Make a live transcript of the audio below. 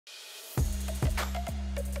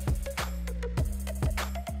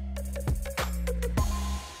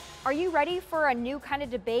Are you ready for a new kind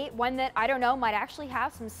of debate, one that, I don't know, might actually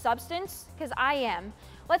have some substance? Because I am.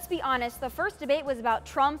 Let's be honest, the first debate was about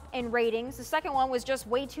Trump and ratings, the second one was just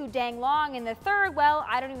way too dang long, and the third, well,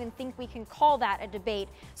 I don't even think we can call that a debate.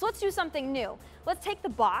 So let's do something new. Let's take the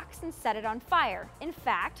box and set it on fire. In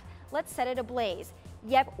fact, let's set it ablaze.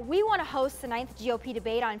 Yep, we want to host the 9th GOP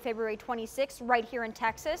debate on February 26th right here in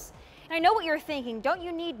Texas. And I know what you're thinking, don't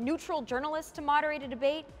you need neutral journalists to moderate a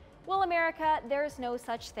debate? Well, America, there's no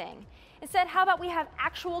such thing. Instead, how about we have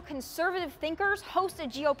actual conservative thinkers host a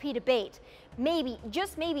GOP debate? Maybe,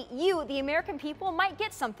 just maybe, you, the American people, might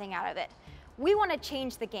get something out of it. We want to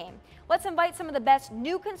change the game. Let's invite some of the best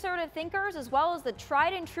new conservative thinkers as well as the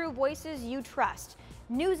tried and true voices you trust.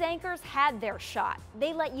 News anchors had their shot.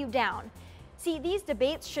 They let you down. See, these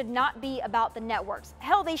debates should not be about the networks.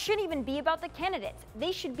 Hell, they shouldn't even be about the candidates.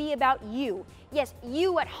 They should be about you. Yes,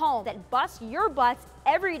 you at home that bust your butts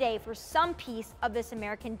every day for some piece of this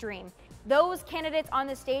American dream. Those candidates on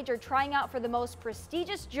the stage are trying out for the most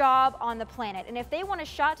prestigious job on the planet. And if they want a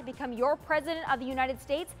shot to become your president of the United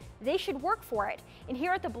States, they should work for it. And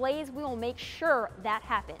here at TheBlaze, we will make sure that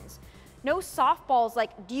happens. No softballs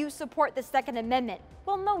like, do you support the Second Amendment?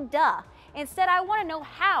 Well, no duh. Instead, I want to know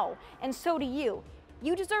how, and so do you.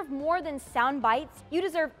 You deserve more than sound bites. You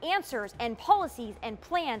deserve answers and policies and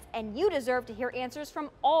plans, and you deserve to hear answers from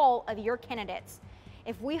all of your candidates.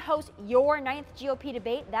 If we host your 9th GOP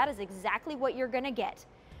debate, that is exactly what you're going to get.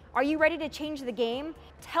 Are you ready to change the game?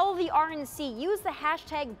 Tell the RNC, use the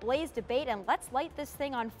hashtag #BlazeDebate, and let's light this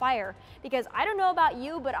thing on fire. Because I don't know about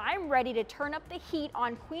you, but I'm ready to turn up the heat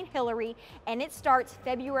on Queen Hillary, and it starts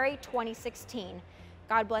February 2016.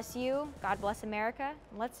 God bless you, God bless America,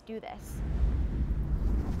 and let's do this.